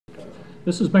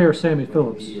This is Mayor Sammy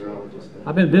Phillps.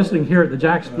 I've been visiting here at the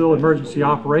Jacksonville Emergency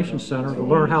Operations Center to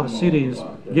learn how the city is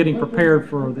getting prepared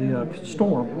for the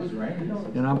storm.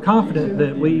 And I'm confident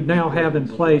that we now have in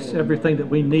place everything that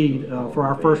we need for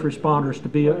our first responders to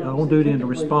be on duty and to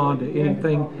respond to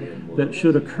anything that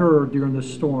should occur during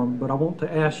this storm. But I want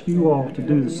to ask you all to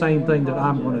do the same thing that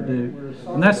I'm going to do,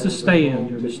 and that's to stay in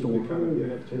during the storm.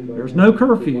 There's no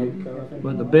curfew,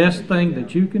 but the best thing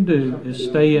that you can do is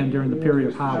stay in during the period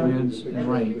of high winds and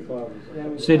rain.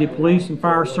 City police and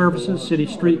fire services, city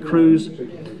street crews,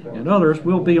 and others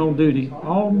will be on duty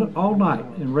all night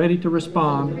and ready to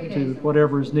respond to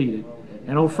whatever is needed.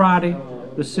 And on Friday,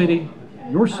 the city,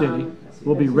 your city,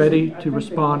 will be ready to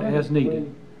respond as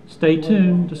needed. Stay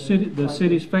tuned to the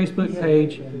city's Facebook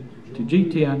page, to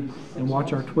G10, and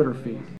watch our Twitter feed.